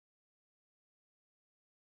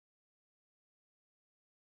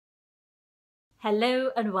Hello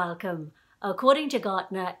and welcome. According to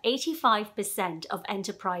Gartner, 85% of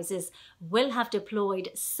enterprises will have deployed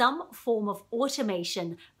some form of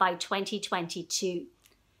automation by 2022.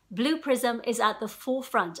 Blue Prism is at the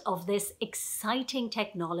forefront of this exciting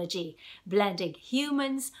technology, blending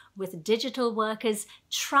humans with digital workers,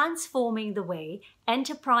 transforming the way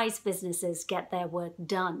enterprise businesses get their work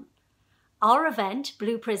done. Our event,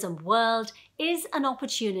 Blue Prism World, is an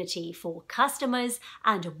opportunity for customers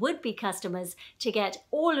and would-be customers to get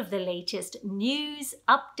all of the latest news,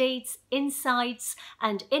 updates, insights,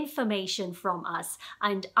 and information from us.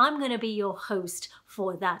 And I'm going to be your host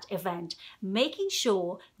for that event, making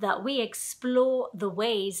sure that we explore the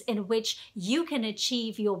ways in which you can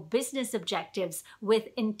achieve your business objectives with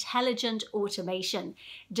intelligent automation.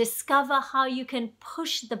 Discover how you can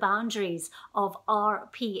push the boundaries of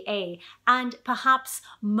RPA, and perhaps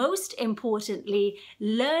most importantly,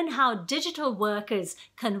 learn how digital workers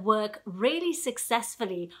can work really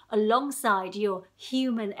successfully alongside your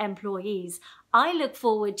human employees. I look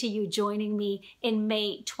forward to you joining me in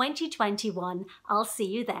May 2021. I'll see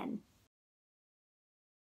you then.